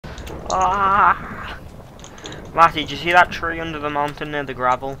Ah! Matty, did you see that tree under the mountain near the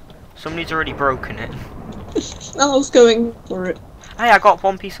gravel? Somebody's already broken it. I was going for it. Hey, I got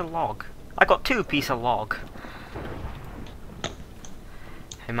one piece of log. I got 2 pieces of log.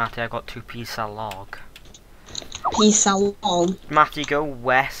 Hey Matty, I got 2 pieces of log. Peace out. Matty, go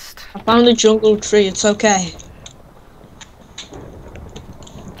west. I found a jungle tree, it's okay.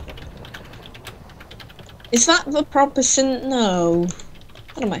 Is that the proper No.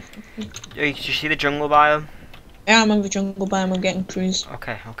 What am I thinking? Did you see the jungle biome? Yeah, I'm in the jungle biome, I'm getting trees.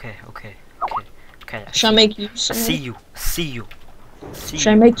 Okay. Shall I make you a I sword? see you.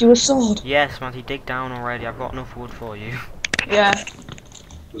 Shall I make you a sword? Yes, Matty, dig down already. I've got enough wood for you. Yeah.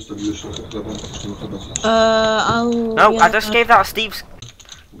 I'll... No, yeah. I just gave that Steve's...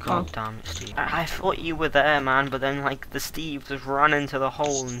 God damn it, Steve. I thought you were there, man, but then, like, the Steve just ran into the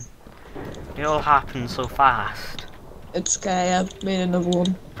hole and... It all happened so fast. It's okay, I've made another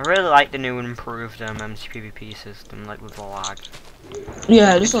one. I really like the new and improved Mcpvp system, like with the lag.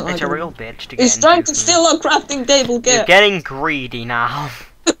 Yeah, it's not like It's a real bitch to get He's into. trying to steal our crafting table, You're getting greedy now.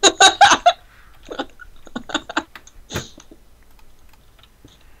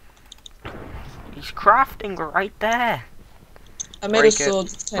 He's crafting right there. I made a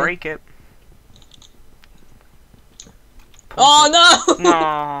sword. Break it. Oh no!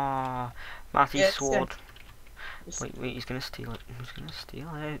 No, Matty's sword. Wait, he's gonna steal it. He's gonna steal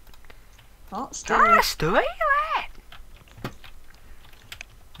it. Not steal Steal it!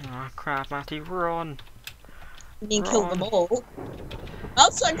 Oh crap, Matty, run! You mean kill them all?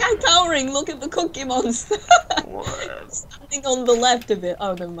 That's that guy towering, look at the cookie monster! What? Standing on the left of it.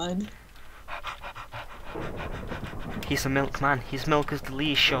 Oh, never mind. He's a milkman. His milk is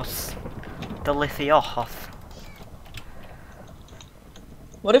delicious. Delicious.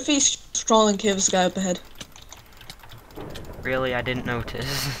 What if he's strolling kills the guy up ahead? Really, I didn't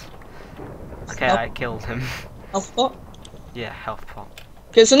notice. Okay, Nope. I killed him. Health pot? Yeah, health pot.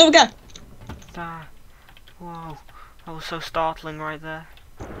 Okay, it's another guy! Ah, whoa, that was so startling right there.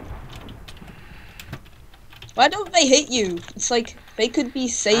 Why don't they hit you? It's like, they could be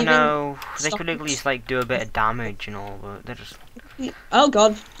saving... I know, they could at least like do a bit of damage and all, but they're just... Oh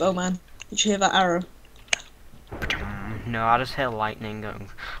god, oh man. Did you hear that arrow? No, I just hear lightning going...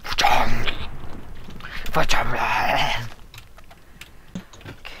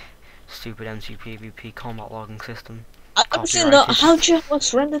 Stupid Mcpvp combat logging system. I'm saying that, how do you have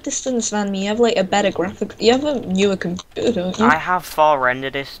less render distance than me? You have like a better graphic, you have a newer computer, don't you? I have far render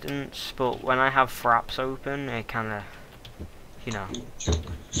distance, but when I have fraps open, it kinda, you know.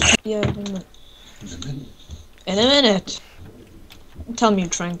 Yeah, in a minute. Tell me you're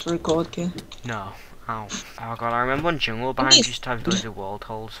trying to record, kid. No. Ow. Oh god, I remember when Jungle Bind used to have loads of world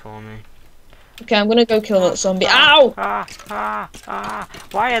holes for me. Okay, I'm gonna go kill that zombie. Ow!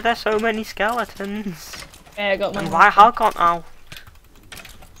 Why are there so many skeletons? Yeah, I got my... And why, how can't, ow.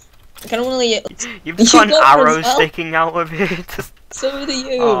 I can only... You've just got an arrow sticking out of it. So do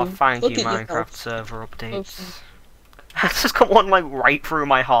you. Oh, thank Look you, at Minecraft yourself. server updates. I just got one like right through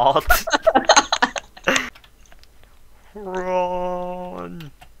my heart.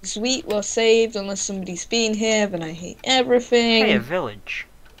 Run. Sweet, we're saved unless somebody's been here, then I hate everything. Hey, a village.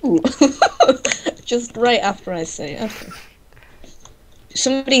 Ooh. Just right after I say it. Okay.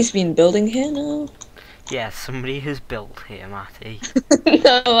 Somebody's been building here now? Yeah, somebody has built here, Matty.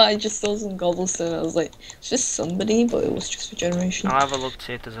 No, I just saw some cobblestone. I was like, it's just somebody, but it was just a generation. I'll have a look to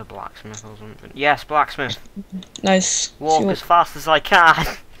see if there's a blacksmith or something. Yes, blacksmith. Nice. Walk as fast as I can.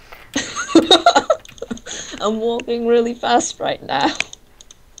 I'm walking really fast right now.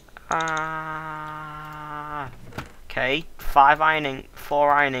 Okay, 4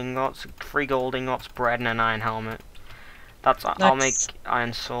 iron ingots, 3 gold ingots, bread, and an iron helmet. That's nice. I'll make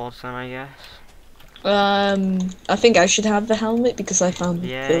iron swords then, I guess. I think I should have the helmet because I found the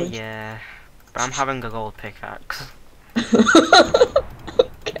village. Yeah. But I'm having a gold pickaxe.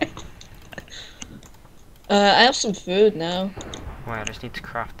 Okay. I have some food now. Wait, I just need to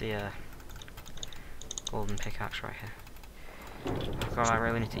craft the golden pickaxe right here. Oh god, I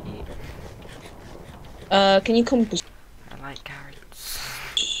really need to eat. Can you come? I like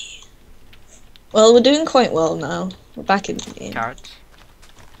carrots. Well, we're doing quite well now. We're back in the game. Carrots?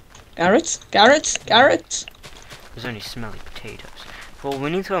 Carrots? There's only smelly potatoes. Well, we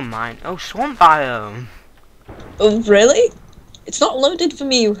need to go mine. Oh, swamp biome! Oh, really? It's not loaded for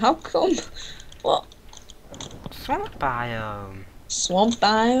me. How come? What? Swamp biome. Swamp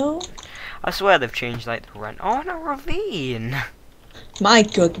biome? I swear they've changed like the rent. Oh, no, ravine! My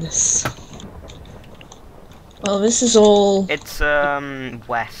goodness. Well, this is all... It's,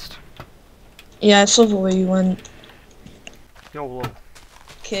 west. Yeah, I saw the way you went. YOLO.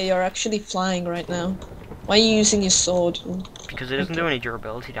 Okay, you're actually flying right now. Why are you using your sword? Because it doesn't do any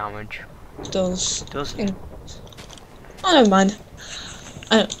durability damage. It does. Does Hmm. it? Oh, never mind.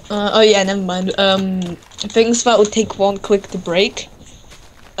 Oh yeah, never mind. Things that would take 1 click to break.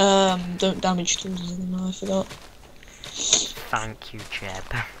 Don't damage tools anymore. I forgot. Thank you, Jeb.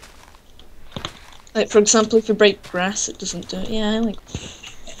 Like for example, if you break grass, it doesn't do it. Yeah,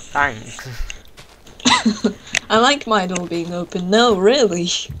 Thanks. I like mine all being open. No, really.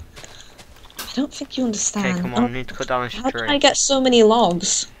 I don't think you understand. Okay, come on, I need to cut down this How tree. did I get so many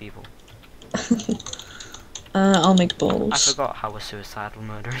logs? People. I'll make I balls. forgot how we're suicidal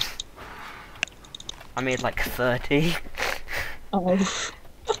murderers. I made like 30. Oh,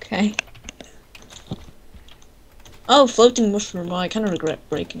 okay. Oh, floating mushroom. Oh, I kind of regret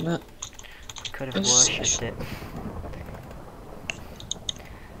breaking that. Could have worshipped it.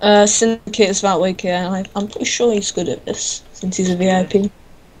 Syndicate is that way, Kay. I'm pretty sure he's good at this, since he's a VIP. No,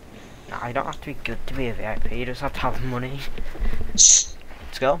 you don't have to be good to be a VIP, you just have to have money. Let's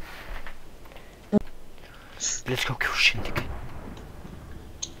go. Let's go kill Syndicate.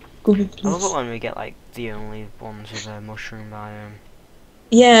 Go, I love it please. when we get like the only ones with a mushroom biome.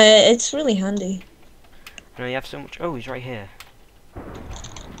 Yeah, it's really handy. You know, you have so much. Oh, he's right here.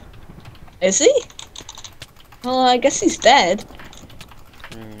 Is he? Well, I guess he's dead.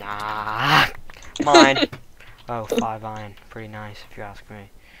 Nah. Mine. Oh, 5 iron. Pretty nice if you ask me.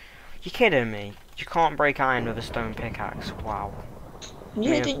 You kidding me? You can't break iron with a stone pickaxe. Wow.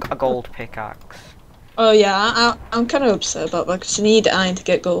 Yeah, I mean, a gold pickaxe. Oh yeah, I'm kind of upset about that because you need iron to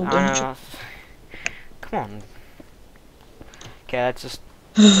get gold. I know. Come on. Okay, let's just.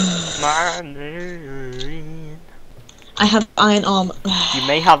 I have iron armor. You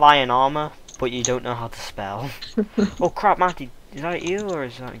may have iron armor, but you don't know how to spell. Oh crap, Matty, is that you or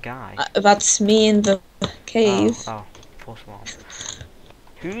is that a guy? That's me in the cave. Oh, false alarm.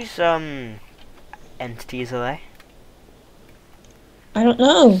 Whose entities are they? I don't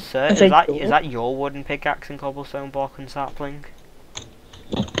know. Sir, Are is they that your wooden pickaxe and cobblestone block and sapling?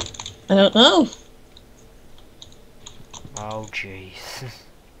 I don't know. Oh jeez.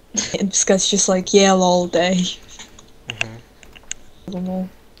 This guy's just like yell all day.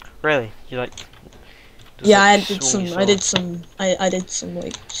 Really? You like? Yeah, I like did swing some. your I did sword? some. I did some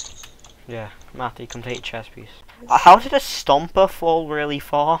like stuff. Yeah, Matty, come take a chest piece. How did a stomper fall really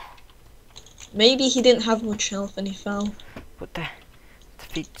far? Maybe he didn't have much health and he fell. But the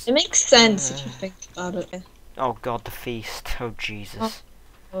feast. It makes sense if you think about it. Oh god, the feast. Oh Jesus.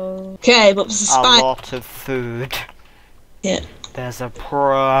 Okay, but there's a A spy. lot of food. Yeah. There's a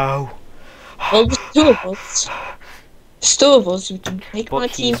pro. Well, there's 2 of us. There's 2 of us. We can make my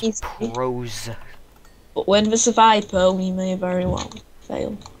But team he's easy. pros. But when there's a viper, we may very well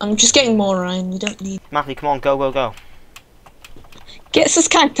fail. I'm just getting more iron. We don't need. Matty, come on, go, go, go. Get us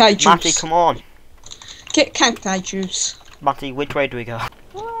cacti juice. Matty, come on. Get cacti juice. Matty, which way do we go?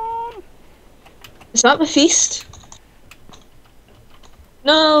 Is that the feast?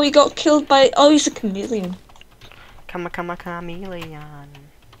 No, he got killed by. Oh, he's a chameleon. Chameleon.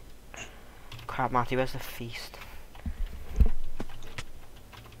 Crap, Matty, where's the feast?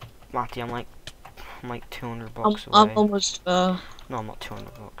 Matty, I'm like 200 bucks away. I'm almost. No, I'm not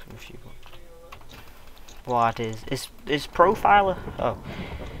 200 bucks. I'm a few bucks. What is profiler? Oh.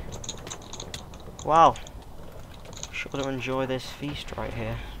 Wow. Sure to enjoy this feast right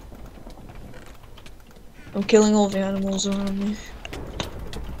here. I'm killing all the animals around me.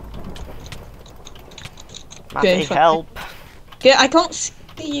 Matty, Okay, help! Yeah, I can't see.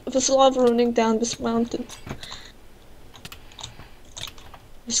 There's lava running down this mountain.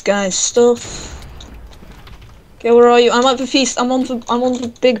 This guy's stuff. Okay, where are you? I'm at the feast. I'm on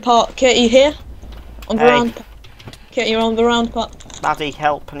the big part. Okay, you here? On the Hey. round part. Okay, you're on the round part. Matty,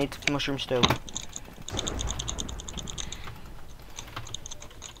 help! I need mushroom stew.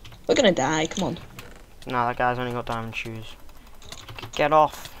 We're gonna die. Come on. Nah, that guy's only got diamond shoes. Get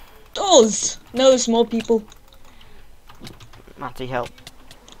off! Does no, there's more people. Matty, help!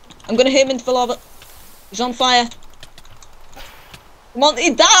 I'm gonna hit him into the lava. He's on fire. Come on,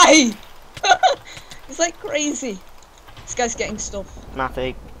 he died! It's like crazy. This guy's getting stuff.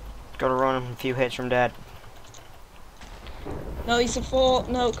 Matty, gotta run a few hits from dead. No, he's a 4.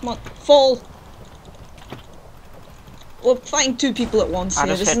 No, come on. Fall. We're fighting 2 people at once I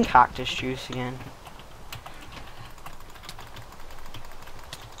here. just This hit isn't... cactus juice again.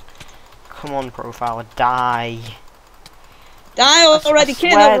 Come on, profiler, die! Die already, I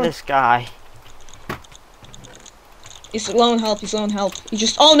kid! swear this guy. He's low on health, he's low on health. He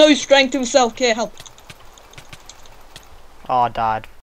just... Oh no, he's strength to himself. Okay, help. Oh, I died.